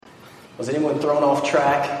Was anyone thrown off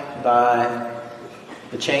track by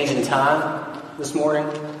the change in time this morning?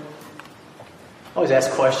 I always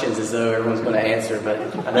ask questions as though everyone's going to answer, but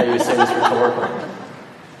I know you assume it's rhetorical.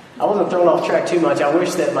 I wasn't thrown off track too much. I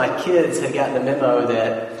wish that my kids had gotten the memo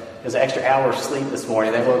that it was an extra hour of sleep this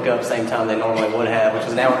morning. They woke up same time they normally would have, which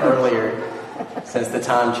was an hour earlier since the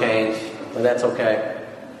time change, but that's okay.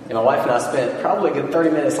 And my wife and I spent probably a good 30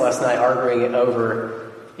 minutes last night arguing it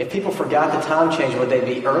over if people forgot the time change, would they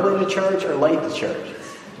be early to church or late to church?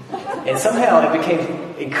 And somehow it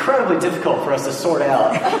became incredibly difficult for us to sort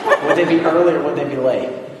out, would they be early or would they be late?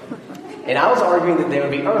 And I was arguing that they would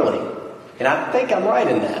be early. And I think I'm right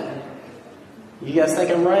in that. You guys think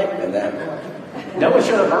I'm right in that? No one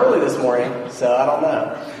showed up early this morning, so I don't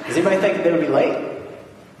know. Does anybody think that they would be late?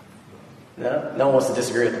 No? No one wants to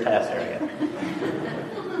disagree with the pastor again.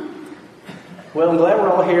 Well, I'm glad we're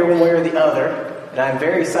all here one way or the other, and I'm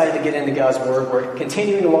very excited to get into God's Word. We're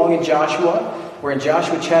continuing along in Joshua. We're in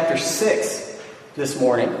Joshua chapter 6 this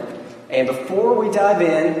morning. And before we dive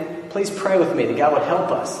in, please pray with me that God would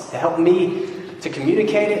help us, to help me to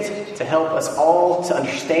communicate it, to help us all to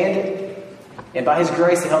understand it, and by His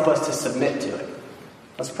grace to help us to submit to it.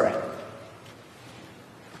 Let's pray.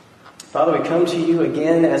 Father, we come to you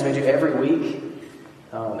again as we do every week,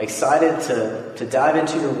 excited to dive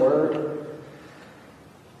into your Word.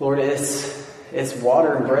 Lord, it's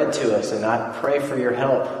water and bread to us, and I pray for your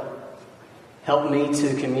help. Help me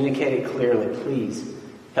to communicate it clearly, please.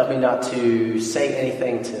 Help me not to say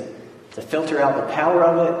anything to filter out the power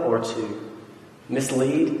of it or to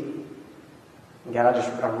mislead. God,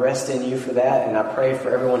 I rest in you for that, and I pray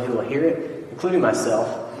for everyone who will hear it, including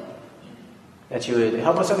myself, that you would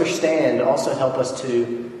help us understand, also help us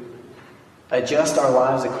to adjust our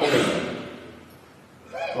lives accordingly.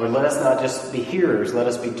 Lord, let us not just be hearers, let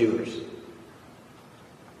us be doers.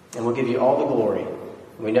 And we'll give you all the glory.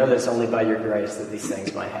 We know that it's only by your grace that these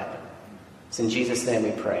things might happen. It's in Jesus' name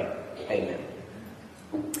we pray. Amen.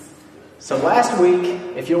 So last week,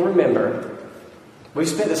 if you'll remember, we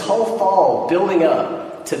spent this whole fall building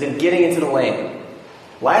up to them getting into the land.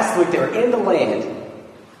 Last week, they were in the land,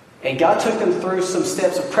 and God took them through some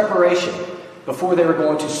steps of preparation before they were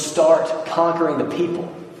going to start conquering the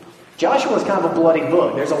people. Joshua is kind of a bloody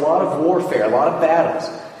book. There's a lot of warfare, a lot of battles,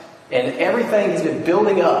 and everything has been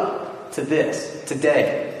building up to this,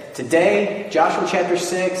 today. Today, Joshua chapter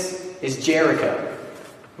 6 is Jericho.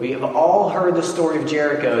 We have all heard the story of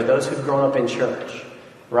Jericho, those who've grown up in church,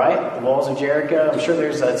 right? The walls of Jericho. I'm sure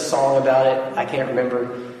there's a song about it. I can't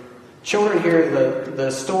remember. Children hear the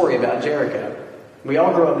story about Jericho. We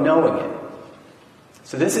all grew up knowing it.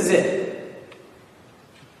 So this is it.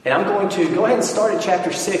 And I'm going to go ahead and start at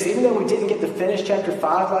chapter 6. Even though we didn't get to finish chapter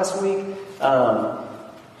 5 last week,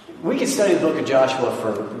 we could study the book of Joshua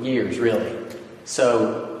for years, really.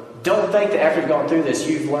 So don't think that after you've gone through this,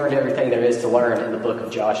 you've learned everything there is to learn in the book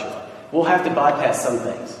of Joshua. We'll have to bypass some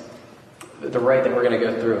things at the rate that we're going to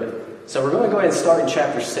go through it. So we're going to go ahead and start in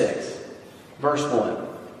chapter 6, verse 1.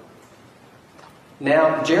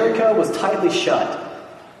 Now Jericho was tightly shut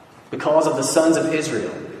because of the sons of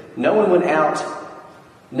Israel. No one went out,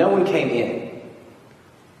 no one came in.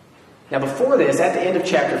 Now before this, at the end of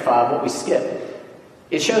chapter 5, what we skipped,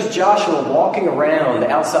 it shows Joshua walking around the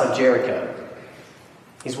outside of Jericho.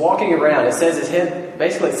 He's walking around. It says his head,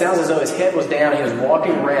 basically it sounds as though his head was down. He was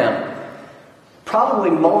walking around,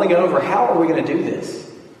 probably mulling over, how are we going to do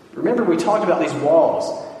this? Remember, we talked about these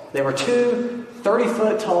walls. There were two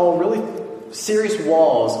 30-foot tall, really serious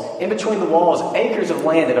walls. In between the walls, acres of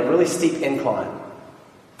land at a really steep incline.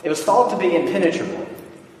 It was thought to be impenetrable.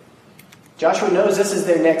 Joshua knows this is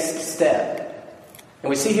their next step. And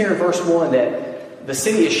we see here in verse 1 that the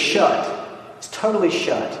city is shut. It's totally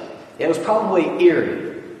shut. It was probably eerie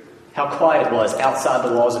how quiet it was outside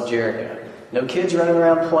the walls of Jericho. No kids running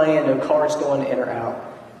around playing, no cars going in or out.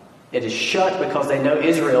 It is shut because they know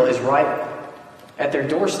Israel is right at their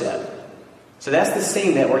doorstep. So that's the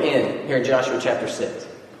scene that we're in here in Joshua chapter 6.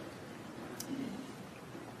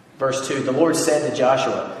 Verse 2, the Lord said to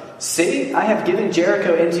Joshua, "See, I have given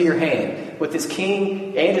Jericho into your hand with its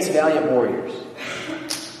king and its valiant warriors."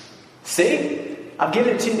 See? I've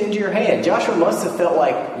given it into your hand. Joshua must have felt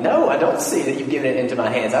like, no, I don't see that you've given it into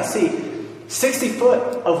my hands. I see 60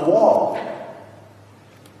 foot of wall,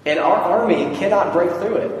 and our army cannot break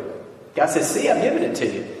through it. God says, see, I've given it to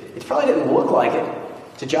you. It probably didn't look like it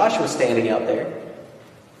to Joshua standing out there.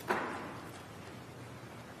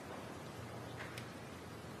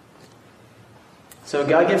 So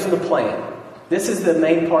God gives him the plan. This is the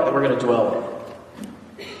main part that we're going to dwell on.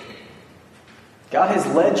 God has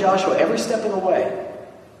led Joshua every step of the way.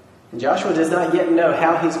 And Joshua does not yet know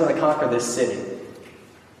how he's going to conquer this city.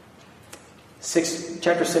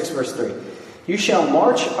 Chapter 6, verse 3. You shall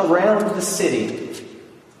march around the city,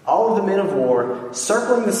 all of the men of war,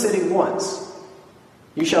 circling the city once.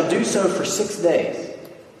 You shall do so for 6 days.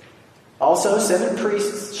 Also, 7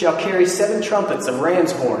 priests shall carry 7 trumpets of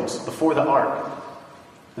ram's horns before the ark.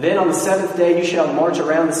 Then on the 7th day you shall march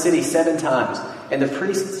around the city 7 times, and the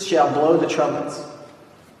priests shall blow the trumpets.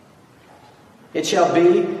 It shall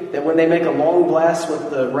be that when they make a long blast with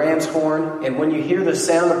the ram's horn, and when you hear the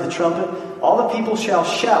sound of the trumpet, all the people shall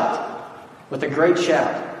shout with a great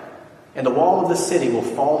shout, and the wall of the city will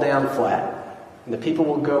fall down flat, and the people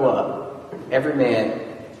will go up, every man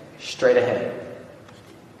straight ahead.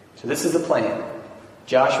 So this is the plan.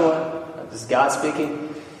 Joshua, this is God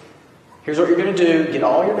speaking. Here's what you're going to do. Get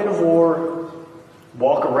all your men of war,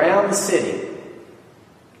 walk around the city.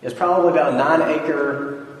 It's probably about a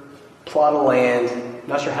 9-acre plot of land. I'm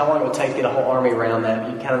not sure how long it will take to get a whole army around that.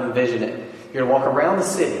 You can kind of envision it. You're going to walk around the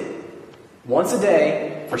city once a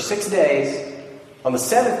day for 6 days. On the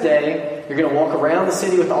 7th day, you're going to walk around the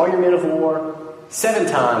city with all your men of war 7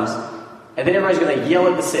 times, and then everybody's going to yell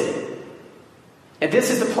at the city. And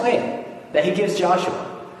this is the plan that he gives Joshua.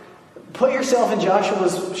 Put yourself in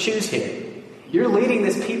Joshua's shoes here. You're leading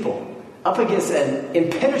this people up against an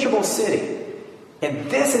impenetrable city. And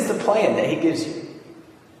this is the plan that he gives you.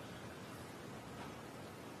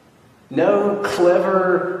 No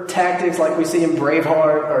clever tactics like we see in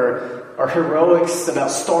Braveheart or heroics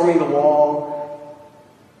about storming the wall.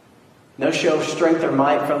 No show of strength or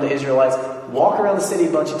might from the Israelites. Walk around the city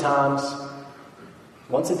a bunch of times,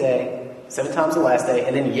 once a day, 7 times the last day,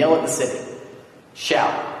 and then yell at the city.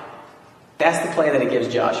 Shout. That's the plan that he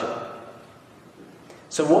gives Joshua.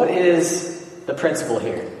 So what is the principle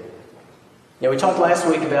here? We talked last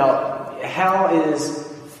week about how is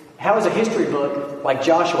a history book like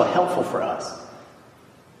Joshua helpful for us?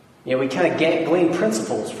 We kind of glean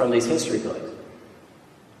principles from these history books.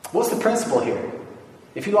 What's the principle here?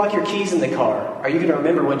 If you lock your keys in the car, are you going to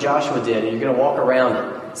remember what Joshua did and you're going to walk around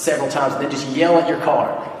it several times and then just yell at your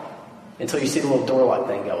car until you see the little door lock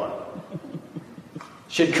thing go up?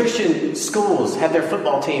 Should Christian schools have their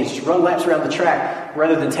football teams just run laps around the track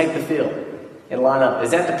rather than take the field and line up?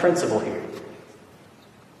 Is that the principle here?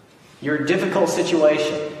 You're a difficult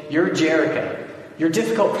situation. You're Jericho. You're a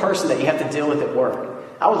difficult person that you have to deal with at work.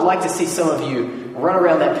 I would like to see some of you run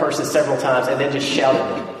around that person several times and then just shout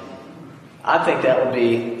at them. I think that would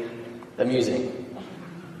be amusing.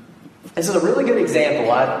 This is a really good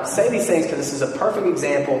example. I say these things because this is a perfect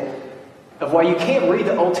example of why you can't read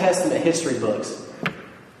the Old Testament history books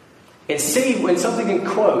and see when something in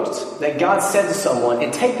quotes that God said to someone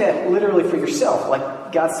and take that literally for yourself,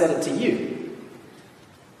 like God said it to you.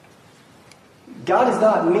 God does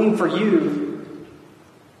not mean for you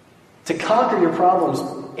to conquer your problems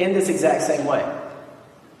in this exact same way.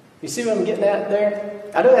 You see what I'm getting at there?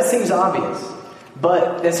 I know that seems obvious,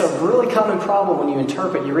 but that's a really common problem when you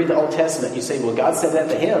interpret. You read the Old Testament, you say, well, God said that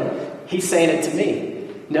to him. He's saying it to me.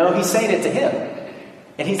 No, he's saying it to him.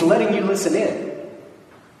 And he's letting you listen in.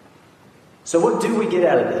 So what do we get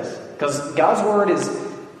out of this? Because God's word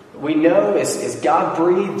we know, is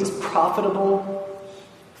God-breathed, is profitable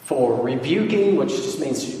for rebuking, which just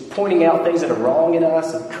means pointing out things that are wrong in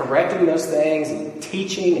us and correcting those things and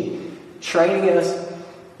teaching and training us.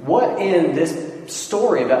 What in this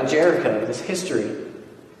story about Jericho, this history,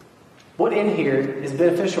 what in here is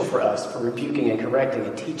beneficial for us for rebuking and correcting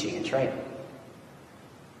and teaching and training?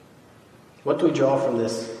 What do we draw from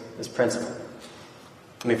this principle?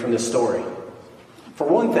 From this story? For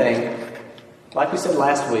one thing, like we said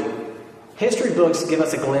last week, history books give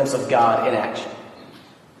us a glimpse of God in action.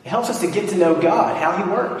 It helps us to get to know God, how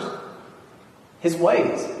he works, his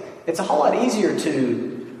ways. It's a whole lot easier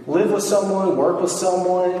to live with someone, work with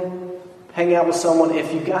someone, hang out with someone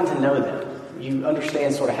if you've gotten to know them. You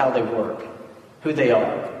understand sort of how they work, who they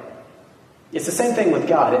are. It's the same thing with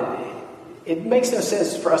God. It makes no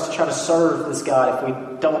sense for us to try to serve this God if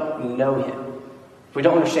we don't know him, if we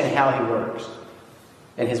don't understand how he works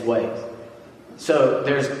and his ways. So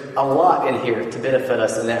there's a lot in here to benefit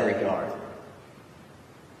us in that regard.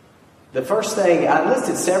 The first thing, I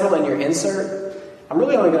listed several in your insert. I'm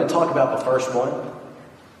really only going to talk about the first one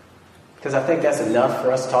because I think that's enough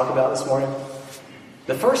for us to talk about this morning.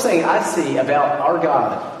 The first thing I see about our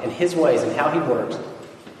God and his ways and how he works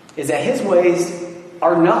is that his ways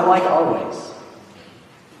are not like our ways.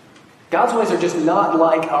 God's ways are just not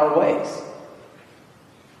like our ways.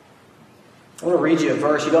 I want to read you a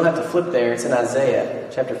verse. You don't have to flip there. It's in Isaiah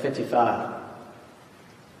chapter 55.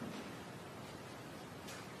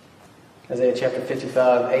 Isaiah chapter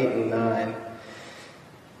 55, 8 and 9.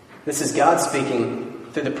 This is God speaking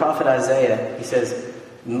through the prophet Isaiah. He says,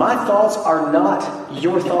 My thoughts are not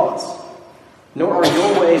your thoughts, nor are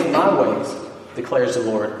your ways my ways, declares the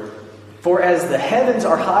Lord. For as the heavens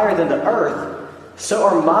are higher than the earth, so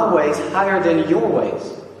are my ways higher than your ways,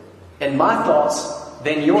 and my thoughts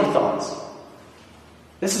than your thoughts.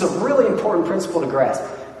 This is a really important principle to grasp.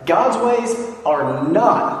 God's ways are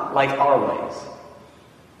not like our ways.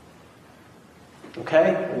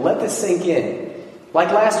 Okay? Let this sink in.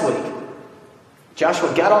 Like last week,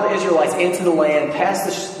 Joshua got all the Israelites into the land,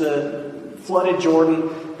 past the flooded Jordan.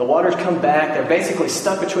 The waters come back. They're basically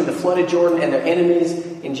stuck between the flooded Jordan and their enemies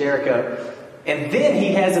in Jericho. And then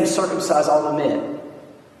he has them circumcise all the men,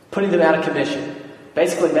 putting them out of commission.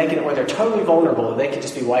 Basically making it where they're totally vulnerable, that they could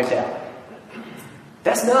just be wiped out.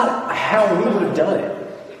 That's not how we would have done it.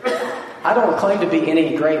 I don't claim to be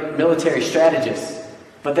any great military strategist,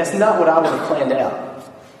 but that's not what I would have planned out.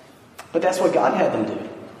 But that's what God had them do.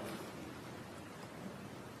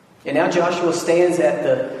 And now Joshua stands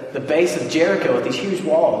at the base of Jericho with these huge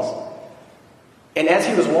walls. And as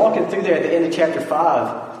he was walking through there at the end of chapter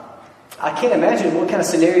 5, I can't imagine what kind of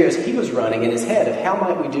scenarios he was running in his head of how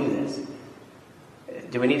might we do this.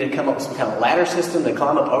 Do we need to come up with some kind of ladder system to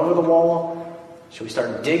climb up over the wall? Should we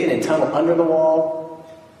start digging and tunnel under the wall?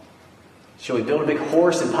 Should we build a big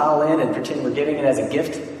horse and pile in and pretend we're giving it as a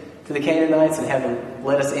gift to the Canaanites and have them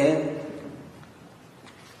let us in?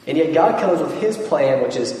 And yet God comes with his plan,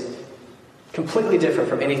 which is completely different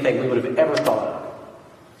from anything we would have ever thought of.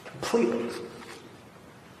 Completely.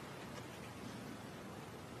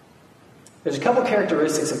 There's a couple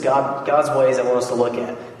characteristics of God's ways I want us to look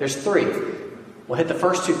at. There's 3. We'll hit the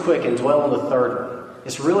first 2 quick and dwell on the third one.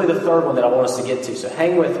 It's really the third one that I want us to get to, so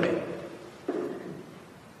hang with me.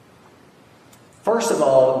 First of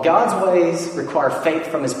all, God's ways require faith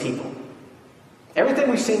from his people. Everything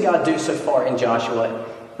we've seen God do so far in Joshua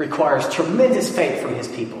requires tremendous faith from his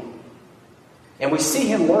people. And we see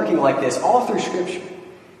him working like this all through Scripture.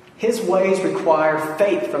 His ways require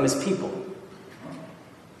faith from his people.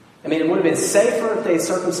 I mean, it would have been safer if they had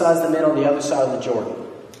circumcised the men on the other side of the Jordan.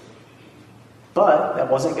 But that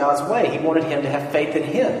wasn't God's way. He wanted him to have faith in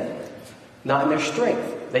him, not in their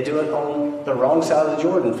strength. They do it on the wrong side of the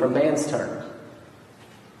Jordan from man's terms.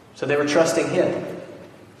 So they were trusting him.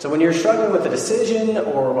 So when you're struggling with a decision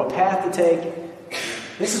or what path to take,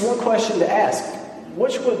 this is one question to ask.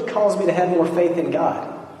 Which would cause me to have more faith in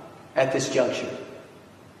God at this juncture?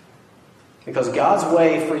 Because God's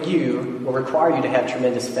way for you will require you to have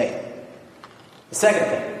tremendous faith. The second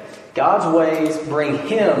thing, God's ways bring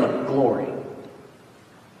him glory.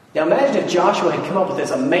 Now imagine if Joshua had come up with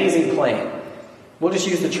this amazing plan. We'll just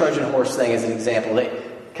use the Trojan horse thing as an example. He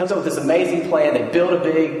comes up with this amazing plan. They build a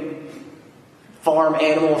big farm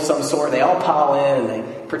animal of some sort. They all pile in and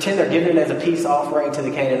they pretend they're giving it as a peace offering to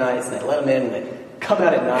the Canaanites. And they let them in and they come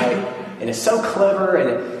out at night. And it's so clever.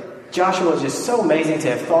 And Joshua is just so amazing to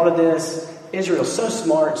have thought of this. Israel's so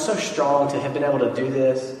smart, so strong to have been able to do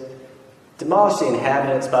this. Demolish the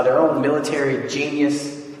inhabitants by their own military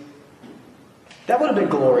genius. That would have been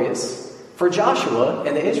glorious for Joshua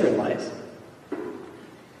and the Israelites.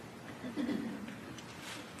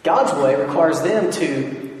 God's way requires them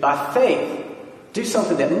to, by faith, do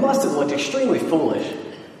something that must have looked extremely foolish.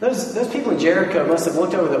 Those people in Jericho must have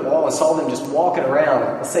looked over that wall and saw them just walking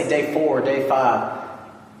around, let's say day 4 or day 5,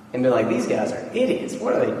 and been like, these guys are idiots.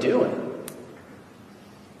 What are they doing?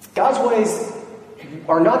 God's ways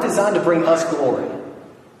are not designed to bring us glory.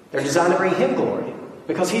 They're designed to bring him glory.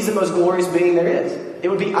 Because he's the most glorious being there is. It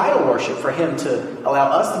would be idol worship for him to allow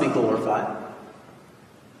us to be glorified.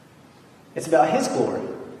 It's about his glory.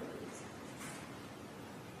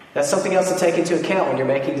 That's something else to take into account when you're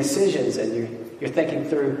making decisions and you're thinking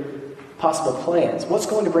through possible plans. What's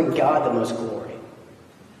going to bring God the most glory?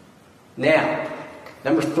 Now,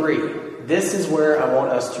 number 3. This is where I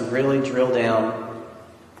want us to really drill down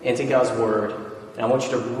into God's Word. And I want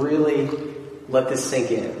you to really let this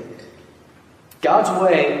sink in. God's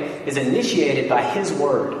way is initiated by his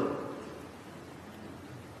Word.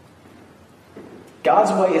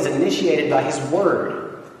 God's way is initiated by his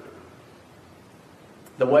Word.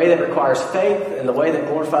 The way that requires faith and the way that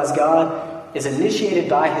glorifies God is initiated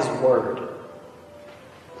by his Word.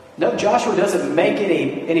 No, Joshua doesn't make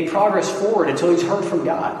any progress forward until he's heard from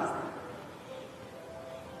God.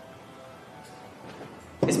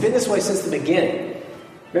 It's been this way since the beginning.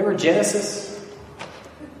 Remember Genesis?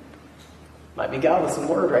 Might be God with some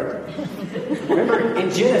word right there. Remember,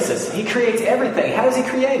 in Genesis, he creates everything. How does he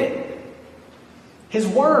create it? His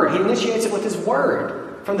Word. He initiates it with his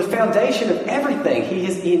Word. From the foundation of everything,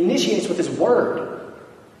 he initiates with his Word.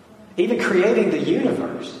 Even creating the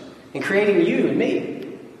universe and creating you and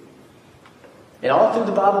me. And all through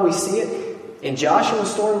the Bible we see it. In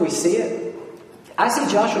Joshua's story, we see it. I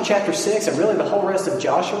see Joshua chapter 6 and really the whole rest of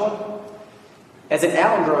Joshua as an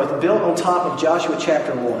outgrowth built on top of Joshua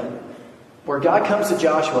chapter 1, where God comes to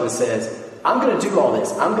Joshua and says, I'm going to do all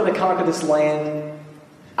this. I'm going to conquer this land.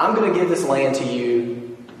 I'm going to give this land to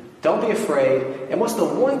you. Don't be afraid. And what's the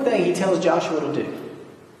one thing he tells Joshua to do?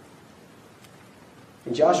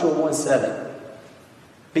 In Joshua 1:7,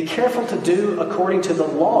 be careful to do according to the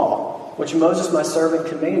law, which Moses my servant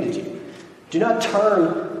commanded you. Do not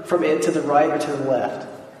turn from it to the right or to the left,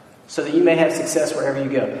 so that you may have success wherever you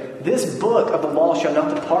go. This book of the law shall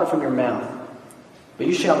not depart from your mouth, but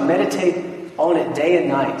you shall meditate on it day and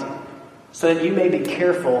night, so that you may be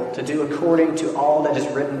careful to do according to all that is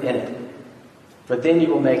written in it. For then you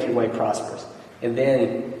will make your way prosperous, and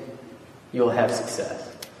then you will have success.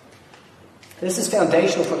 This is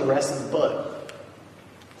foundational for the rest of the book.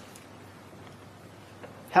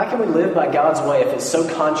 How can we live by God's way if it's so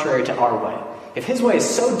contrary to our way? If His way is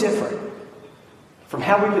so different from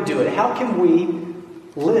how we would do it, how can we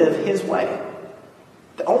live His way?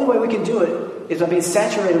 The only way we can do it is by being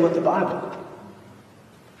saturated with the Bible.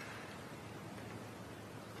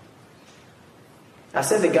 I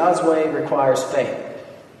said that God's way requires faith.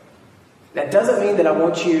 That doesn't mean that I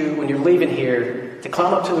want you, when you're leaving here, to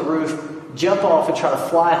climb up to the roof, jump off and try to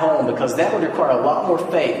fly home, because that would require a lot more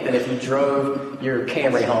faith than if you drove your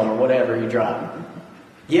Camry home or whatever you drive.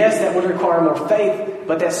 Yes, that would require more faith,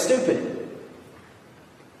 but that's stupid.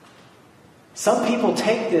 Some people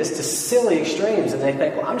take this to silly extremes and they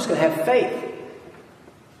think, well, I'm just going to have faith.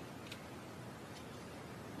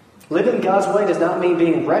 Living God's way does not mean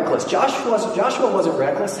being reckless. Joshua wasn't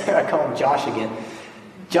reckless. I call him Josh again.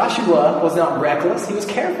 Joshua was not reckless. He was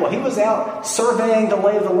careful. He was out surveying the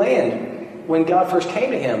lay of the land when God first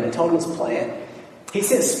came to him and told him his plan. He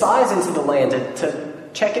sent spies into the land to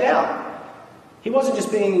check it out. He wasn't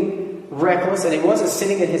just being reckless, and he wasn't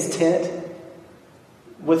sitting in his tent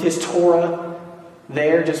with his Torah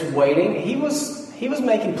there just waiting. He was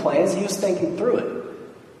making plans. He was thinking through it.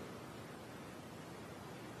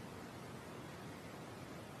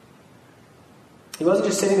 He wasn't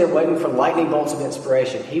just sitting there waiting for lightning bolts of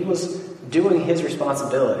inspiration. He was doing his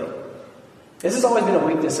responsibility. This has always been a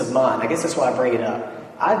weakness of mine. I guess that's why I bring it up.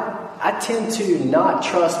 I tend to not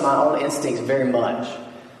trust my own instincts very much,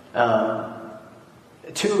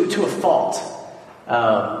 to a fault.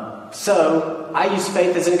 So I use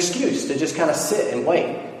faith as an excuse to just kind of sit and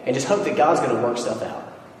wait and just hope that God's going to work stuff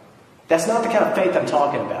out. That's not the kind of faith I'm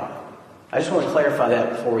talking about. I just want to clarify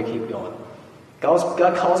that before we keep going.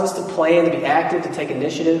 God calls us to plan, to be active, to take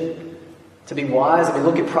initiative, to be wise. If we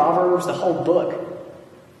look at Proverbs, the whole book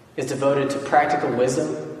is devoted to practical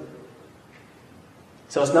wisdom.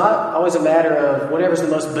 So it's not always a matter of whatever's the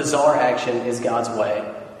most bizarre action is God's way.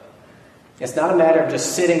 It's not a matter of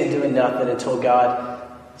just sitting and doing nothing until God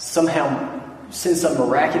somehow sends some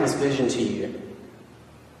miraculous vision to you.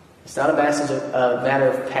 It's not a matter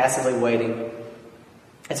of passively waiting.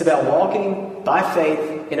 It's about walking by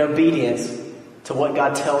faith in obedience to what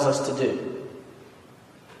God tells us to do.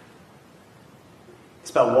 It's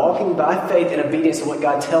about walking by faith in obedience to what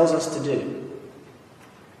God tells us to do.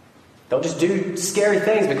 Don't just do scary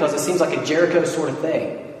things because it seems like a Jericho sort of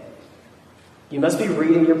thing. You must be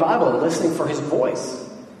reading your Bible and listening for His voice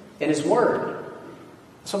and His Word.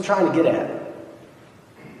 That's what I'm trying to get at.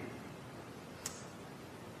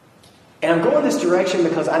 And I'm going this direction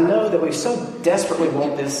because I know that we so desperately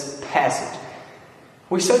want this passage.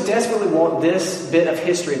 We so desperately want this bit of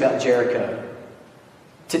history about Jericho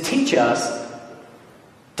to teach us,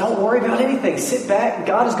 don't worry about anything. Sit back.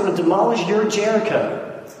 God is going to demolish your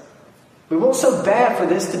Jericho. We want so bad for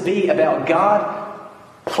this to be about God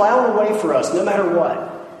plowing away for us no matter what.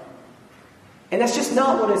 And that's just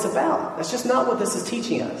not what it's about. That's just not what this is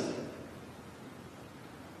teaching us.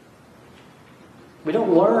 We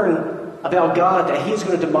don't learn about God that He's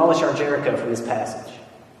going to demolish our Jericho from this passage.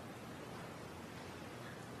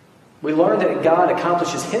 We learn that God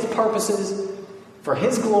accomplishes His purposes for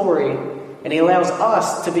His glory, and He allows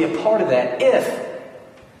us to be a part of that if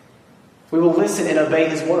we will listen and obey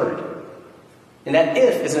His word. And that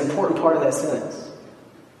if is an important part of that sentence.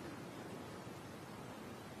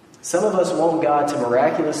 Some of us want God to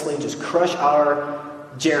miraculously just crush our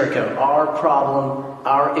Jericho, our problem,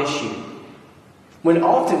 our issue, when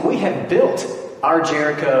often we have built our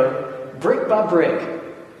Jericho brick by brick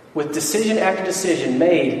with decision after decision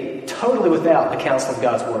made totally without the counsel of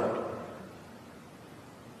God's word.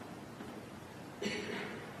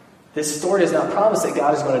 This story does not promise that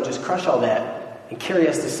God is going to just crush all that and carry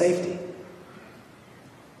us to safety.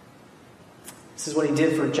 This is what He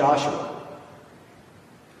did for Joshua.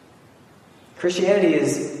 Christianity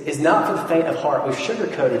is is not for the faint of heart. We've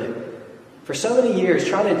sugarcoated it for so many years,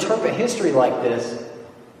 trying to interpret history like this,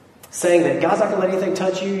 saying that God's not going to let anything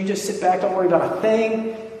touch you. You just sit back, don't worry about a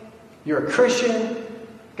thing. You're a Christian.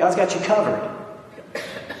 God's got you covered.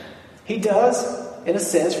 He does, in a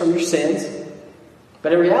sense, from your sins.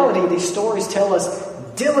 But in reality, these stories tell us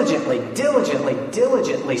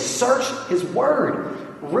diligently search His Word.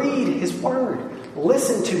 Read His Word.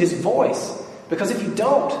 Listen to His voice. Because if you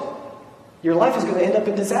don't, your life is going to end up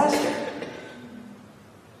in disaster.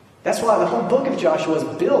 That's why the whole book of Joshua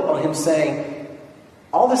is built on him saying,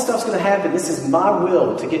 all this stuff's going to happen. This is my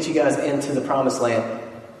will to get you guys into the promised land.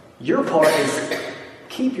 Your part is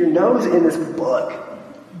keep your nose in this book.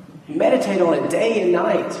 Meditate on it day and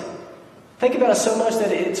night. Think about it so much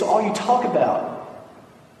that it's all you talk about.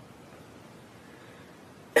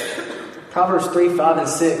 Proverbs 3, 5, and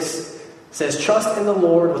 6 says, trust in the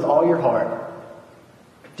Lord with all your heart.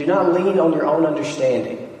 Do not lean on your own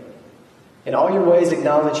understanding. In all your ways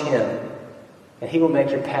acknowledge Him, and He will make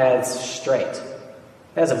your paths straight.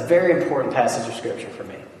 That's a very important passage of Scripture for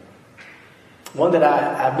me. One that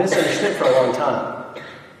I've misunderstood for a long time.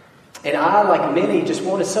 And I, like many, just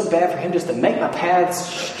wanted so bad for Him just to make my paths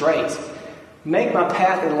straight. Make my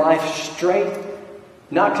path in life straight,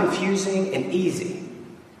 not confusing, and easy.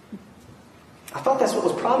 I thought that's what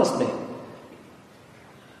was promised me.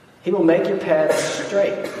 He will make your paths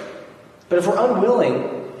straight. But if we're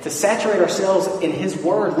unwilling to saturate ourselves in His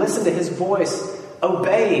Word, listen to His voice,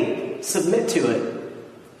 obey, submit to it,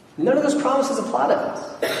 none of those promises apply to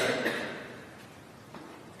us.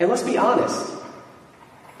 And let's be honest.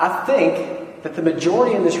 I think that the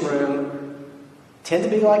majority in this room tend to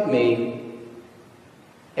be like me,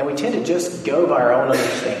 and we tend to just go by our own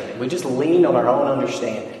understanding. We just lean on our own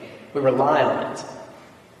understanding. We rely on it.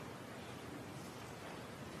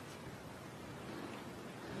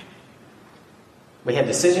 We have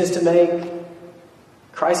decisions to make.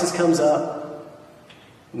 Crisis comes up.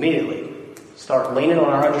 Immediately, start leaning on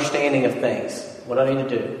our understanding of things. What do I need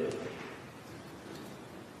to do?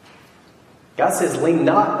 God says, lean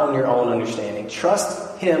not on your own understanding.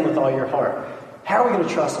 Trust Him with all your heart. How are we going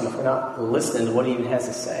to trust Him if we're not listening to what He even has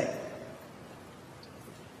to say?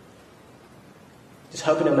 Just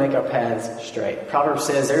hoping to make our paths straight. Proverbs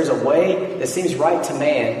says, there's a way that seems right to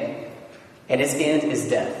man, and its end is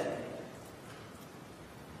death.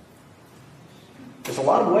 There's a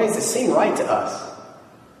lot of ways that seem right to us,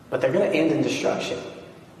 but they're going to end in destruction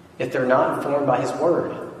if they're not informed by His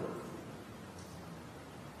Word.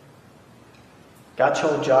 God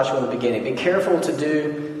told Joshua in the beginning, be careful to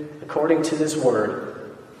do according to this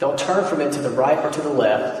Word. Don't turn from it to the right or to the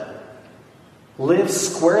left. Live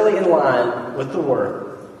squarely in line with the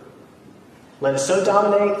Word. Let it so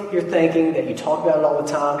dominate your thinking that you talk about it all the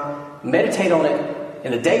time. Meditate on it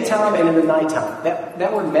in the daytime and in the nighttime.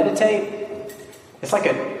 That word meditate, it's like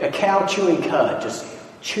a cow chewing cud, just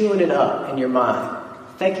chewing it up in your mind,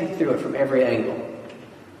 thinking through it from every angle,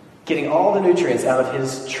 getting all the nutrients out of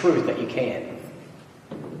His truth that you can.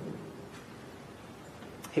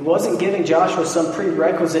 He wasn't giving Joshua some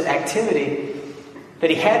prerequisite activity that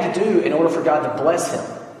he had to do in order for God to bless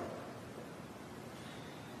him.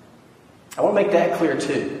 I want to make that clear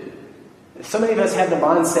too. So many of us have the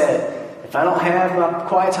mindset, if I don't have my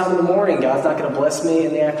quiet time in the morning, God's not going to bless me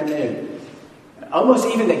in the afternoon. Almost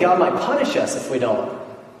even that God might punish us if we don't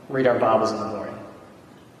read our Bibles in the morning.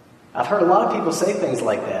 I've heard a lot of people say things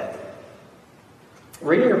like that.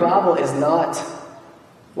 Reading your Bible is not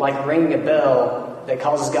like ringing a bell that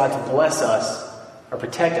causes God to bless us or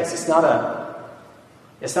protect us. It's not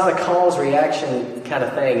a cause reaction kind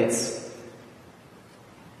of thing.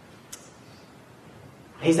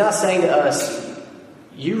 He's not saying to us,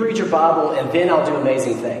 you read your Bible and then I'll do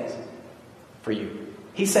amazing things for you.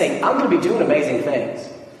 He's saying, I'm going to be doing amazing things.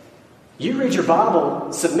 You read your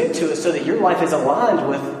Bible, submit to it so that your life is aligned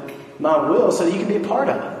with my will so that you can be a part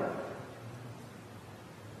of it.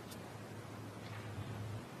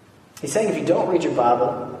 He's saying if you don't read your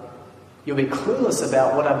Bible, you'll be clueless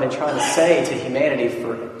about what I've been trying to say to humanity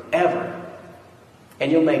forever.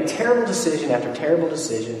 And you'll make terrible decision after terrible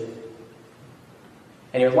decision.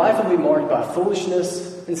 And your life will be marked by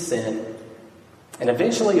foolishness and sin. And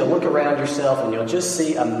eventually you'll look around yourself and you'll just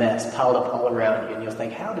see a mess piled up all around you. And you'll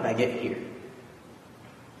think, how did I get here?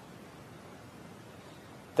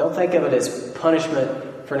 Don't think of it as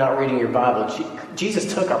punishment for not reading your Bible.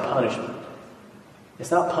 Jesus took our punishment. It's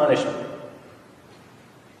not punishment.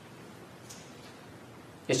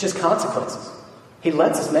 It's just consequences. He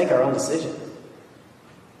lets us make our own decisions.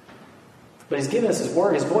 But He's given us His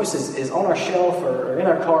Word. His voice is on our shelf or in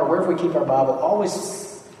our car, wherever we keep our Bible,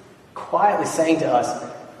 always quietly saying to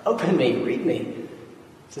us, open me, read me.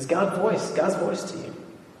 This is God's voice to you.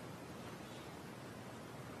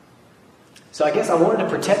 So I guess I wanted to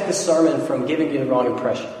protect this sermon from giving you the wrong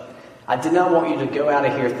impression. I did not want you to go out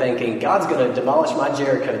of here thinking, God's going to demolish my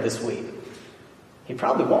Jericho this week. He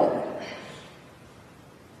probably won't.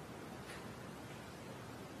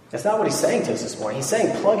 That's not what he's saying to us this morning. He's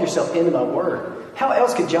saying, plug yourself into my word. How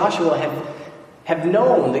else could Joshua have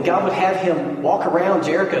known that God would have him walk around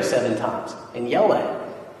Jericho 7 times and yell at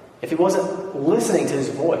him if he wasn't listening to his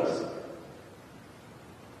voice?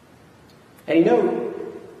 And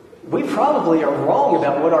we probably are wrong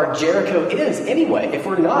about what our Jericho is anyway, if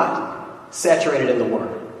we're not saturated in the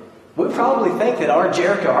Word. We probably think that our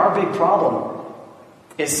Jericho, our big problem,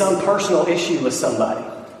 is some personal issue with somebody.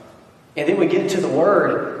 And then we get to the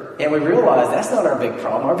Word and we realize that's not our big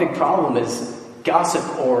problem. Our big problem is gossip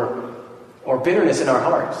or bitterness in our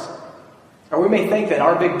hearts. Or we may think that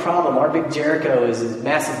our big problem, our big Jericho is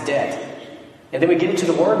massive debt. And then we get into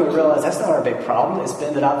the Word and we realize that's not our big problem. It's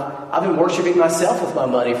been that I've been worshiping myself with my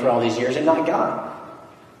money for all these years and not God.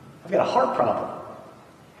 I've got a heart problem.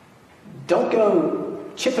 Don't go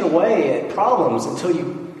chipping away at problems until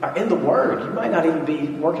you are in the Word. You might not even be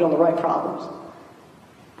working on the right problems.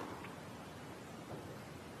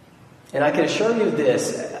 And I can assure you of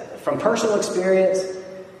this, from personal experience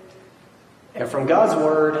and from God's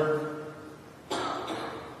Word,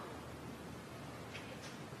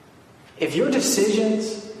 if your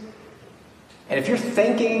decisions and if your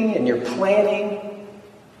thinking and your planning,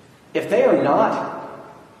 if they are not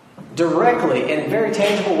directly and in very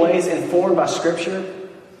tangible ways informed by Scripture,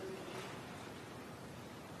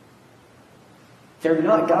 they're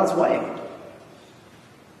not God's way.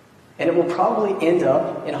 And it will probably end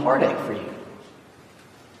up in heartache for you.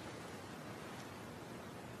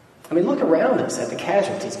 I mean, look around us at the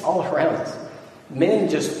casualties all around us. Men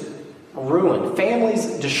just ruined. Families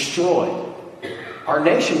destroyed. Our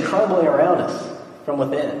nation crumbling around us from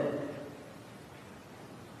within.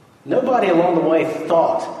 Nobody along the way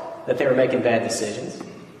thought that they were making bad decisions.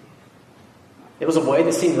 It was a way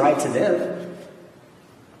that seemed right to them.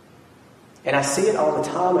 And I see it all the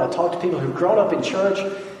time. And I talk to people who've grown up in church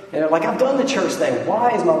and they're like, I've done the church thing.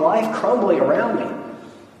 Why is my life crumbling around me?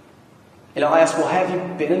 And I'll ask, well, have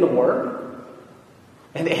you been in the Word?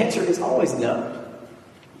 And the answer is always no.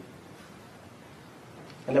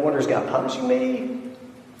 And they wonder, is God punishing me?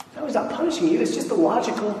 No, He's not punishing you. It's just the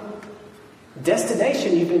logical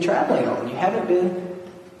destination you've been traveling on. You haven't been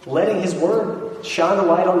letting His Word shine the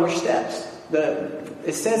light on your steps.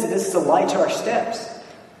 It says that this is a light to our steps.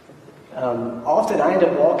 Often I end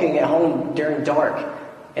up walking at home during dark,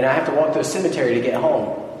 and I have to walk through a cemetery to get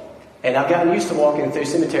home. And I've gotten used to walking through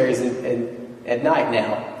cemeteries at night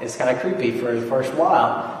now. It's kind of creepy for the first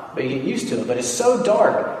while, but you get used to it. But it's so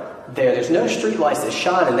dark there. There's no street lights that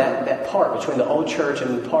shine in that part between the old church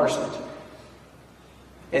and the parsonage.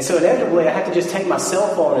 And so inevitably I have to just take my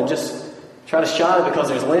cell phone and just try to shine it because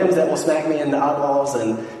there's limbs that will smack me in the eyeballs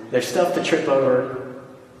and there's stuff to trip over.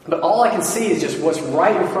 But all I can see is just what's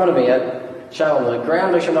right in front of me. I shine on the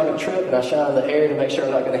ground, make sure I'm not going to trip, and I shine in the air to make sure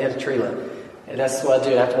I'm not going to hit a tree limb. And that's what I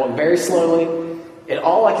do. I have to walk very slowly, and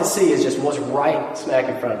all I can see is just what's right smack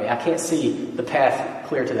in front of me. I can't see the path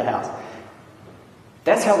clear to the house.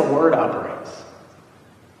 That's how the Word operates.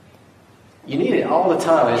 You need it all the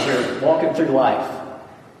time as you're walking through life.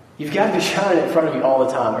 You've got to be shining in front of you all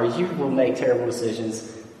the time, or you will make terrible decisions,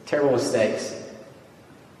 terrible mistakes.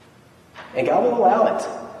 And God will allow it.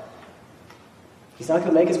 He's not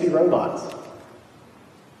going to make us be robots.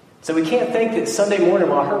 So we can't think that Sunday morning,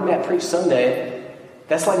 when I heard Matt preach Sunday,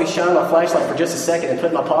 that's like me shining my flashlight for just a second and put it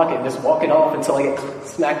in my pocket and just walking off until I get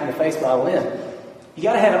smacked in the face by a limb. You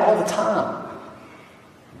got to have it all the time.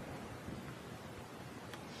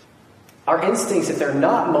 Our instincts, if they're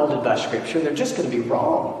not molded by Scripture, they're just going to be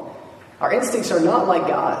wrong. Our instincts are not like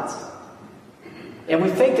God's. And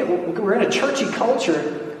we think that we're in a churchy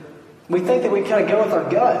culture. We think that we kind of go with our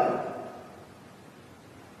gut.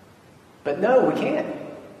 But no, we can't.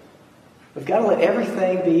 We've got to let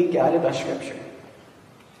everything be guided by Scripture.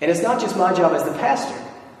 And it's not just my job as the pastor.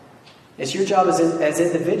 It's your job as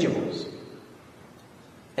individuals.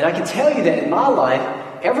 And I can tell you that in my life,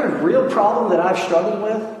 every real problem that I've struggled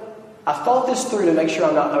with, I thought this through to make sure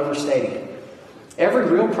I'm not overstating it. Every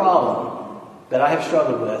real problem that I have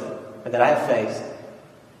struggled with, and that I have faced,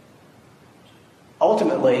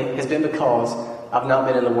 ultimately has been because I've not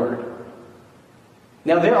been in the Word.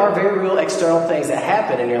 Now, there are very real external things that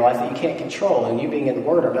happen in your life that you can't control, and you being in the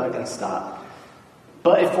Word are not going to stop.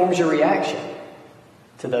 But it forms your reaction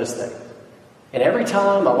to those things. And every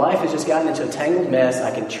time my life has just gotten into a tangled mess, I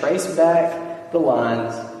can trace back the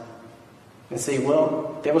lines and see,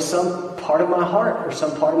 well, there was some part of my heart or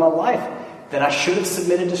some part of my life that I should have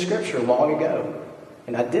submitted to Scripture long ago,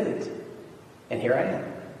 and I didn't. And here I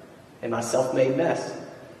am, in my self-made mess.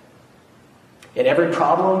 And every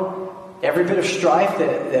problem, every bit of strife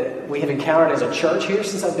that we have encountered as a church here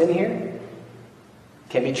since I've been here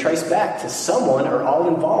can be traced back to someone or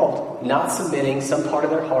all involved not submitting some part of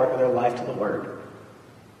their heart or their life to the Word.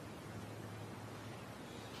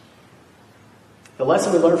 The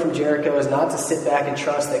lesson we learn from Jericho is not to sit back and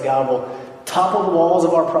trust that God will topple the walls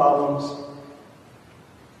of our problems.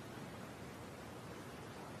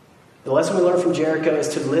 The lesson we learn from Jericho is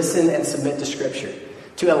to listen and submit to Scripture,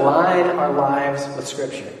 to align our lives with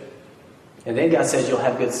Scripture. And then God says you'll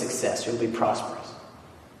have good success. You'll be prosperous.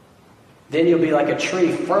 Then you'll be like a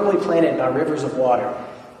tree firmly planted by rivers of water.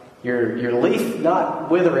 Your leaf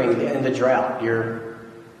not withering in the drought. You're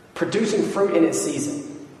producing fruit in its season.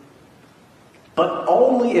 But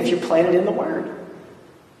only if you're planted in the Word.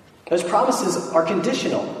 Those promises are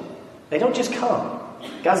conditional. They don't just come.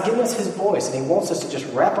 God's given us His voice, and He wants us to just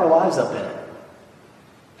wrap our lives up in it.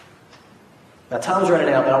 Now, time's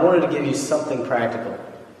running out, but I wanted to give you something practical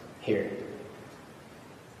here.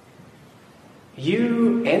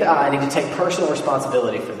 You and I need to take personal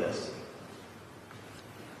responsibility for this.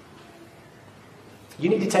 You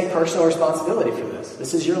need to take personal responsibility for this.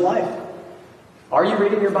 This is your life. Are you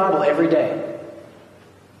reading your Bible every day?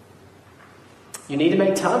 You need to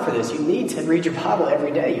make time for this. You need to read your Bible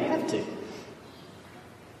every day. You have to.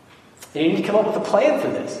 And you need to come up with a plan for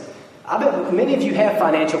this. I bet many of you have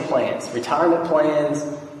financial plans, retirement plans.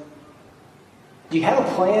 Do you have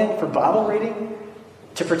a plan for Bible reading?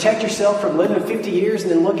 To protect yourself from living 50 years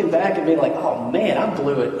and then looking back and being like, oh man, I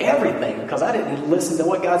blew it everything because I didn't listen to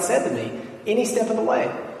what God said to me any step of the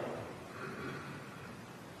way.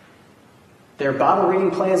 There are Bible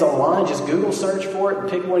reading plans online. Just Google search for it and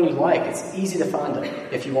pick one you like. It's easy to find them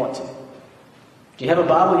if you want to. Do you have a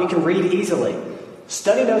Bible you can read easily?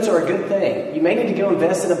 Study notes are a good thing. You may need to go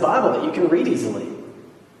invest in a Bible that you can read easily.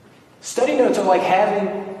 Study notes are like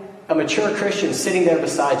having a mature Christian sitting there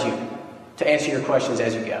beside you to answer your questions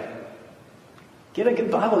as you go. Get a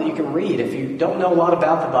good Bible that you can read. If you don't know a lot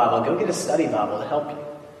about the Bible, go get a study Bible to help you.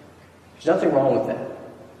 There's nothing wrong with that.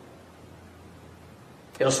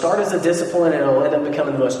 It'll start as a discipline and it'll end up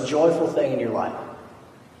becoming the most joyful thing in your life.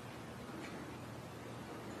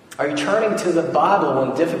 Are you turning to the Bible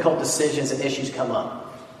when difficult decisions and issues come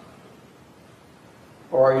up?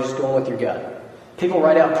 Or are you just going with your gut? People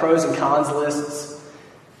write out pros and cons lists.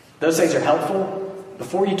 Those things are helpful.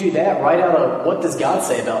 Before you do that, write out a what does God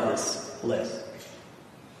say about this list.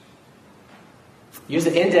 Use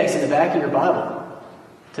the index in the back of your Bible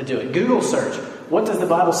to do it. Google search. What does the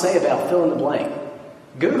Bible say about fill in the blank?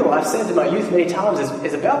 Google, I've said to my youth many times,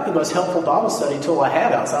 is about the most helpful Bible study tool I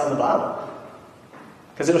have outside of the Bible.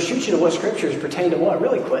 Because it'll shoot you to what Scriptures pertain to what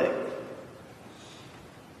really quick.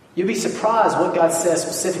 You'll be surprised what God says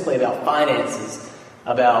specifically about finances,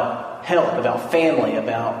 about health, about family,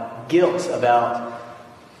 about guilt, about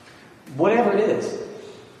whatever it is.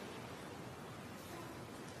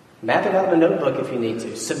 Map it out in a notebook if you need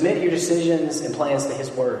to. Submit your decisions and plans to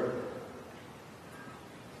His Word.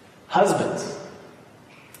 Husbands,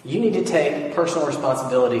 you need to take personal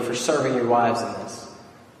responsibility for serving your wives in this.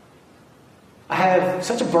 I have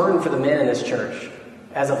such a burden for the men in this church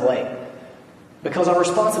as of late because our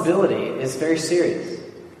responsibility is very serious.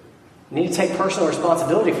 You need to take personal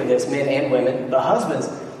responsibility for this, men and women. But husbands,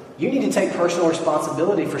 you need to take personal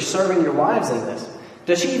responsibility for serving your wives in this.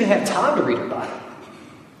 Does she even have time to read her Bible?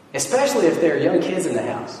 Especially if there are young kids in the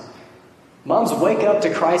house. Moms wake up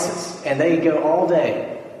to crisis and they go all day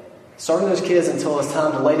serving those kids until it's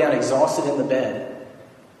time to lay down exhausted in the bed.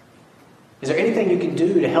 Is there anything you can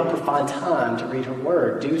do to help her find time to read her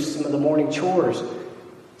Word? Do some of the morning chores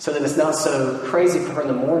so that it's not so crazy for her in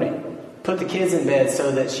the morning. Put the kids in bed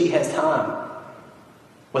so that she has time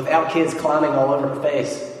without kids climbing all over her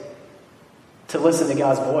face to listen to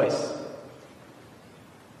God's voice.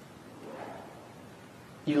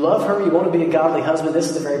 You love her, you want to be a godly husband, this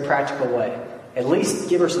is a very practical way. At least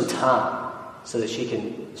give her some time so that she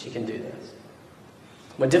can do this.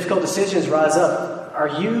 When difficult decisions rise up,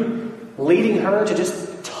 are you leading her to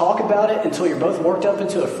just talk about it until you're both worked up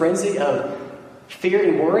into a frenzy of fear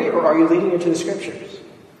and worry, or are you leading her to the Scriptures?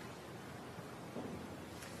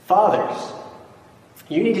 Fathers,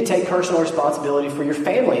 you need to take personal responsibility for your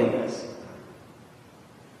family in this.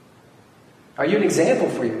 Are you an example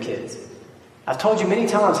for your kids? I've told you many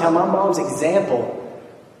times how my mom's example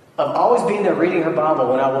of always being there reading her Bible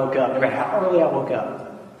when I woke up, no matter how early I woke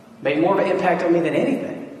up, made more of an impact on me than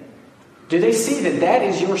anything. Do they see that that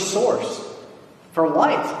is your source for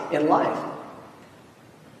light in life?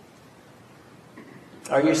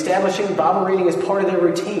 Are you establishing Bible reading as part of their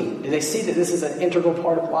routine? Do they see that this is an integral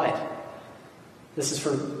part of life? This is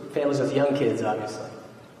for families with young kids, obviously.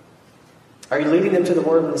 Are you leading them to the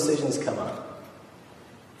Word when decisions come up?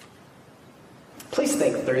 Please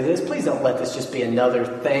think through this. Please don't let this just be another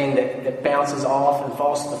thing that bounces off and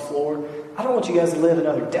falls to the floor. I don't want you guys to live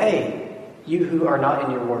another day, you who are not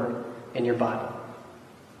in your Word, in your Bible.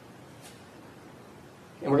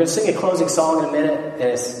 And we're going to sing a closing song in a minute, and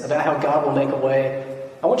it's about how God will make a way.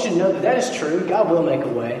 I want you to know that that is true. God will make a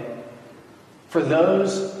way for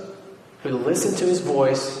those who listen to His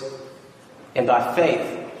voice and by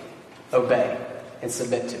faith obey and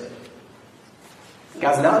submit to it.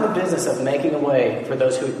 God's not in the business of making a way for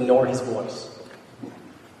those who ignore His voice.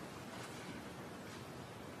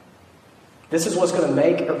 This is what's going to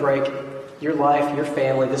make or break your life, your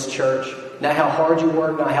family, this church. Not how hard you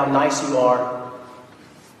work, not how nice you are,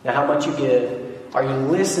 not how much you give. Are you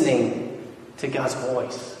listening to God's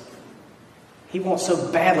voice? He wants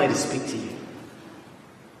so badly to speak to you,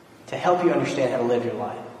 to help you understand how to live your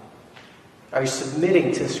life. Are you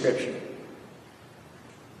submitting to Scripture?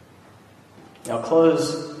 Now I'll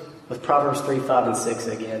close with Proverbs 3, 5, and 6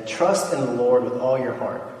 again. Trust in the Lord with all your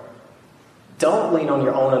heart. Don't lean on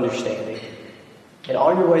your own understanding. In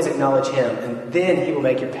all your ways acknowledge Him, and then He will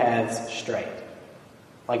make your paths straight.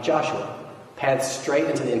 Like Joshua, paths straight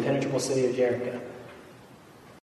into the impenetrable city of Jericho.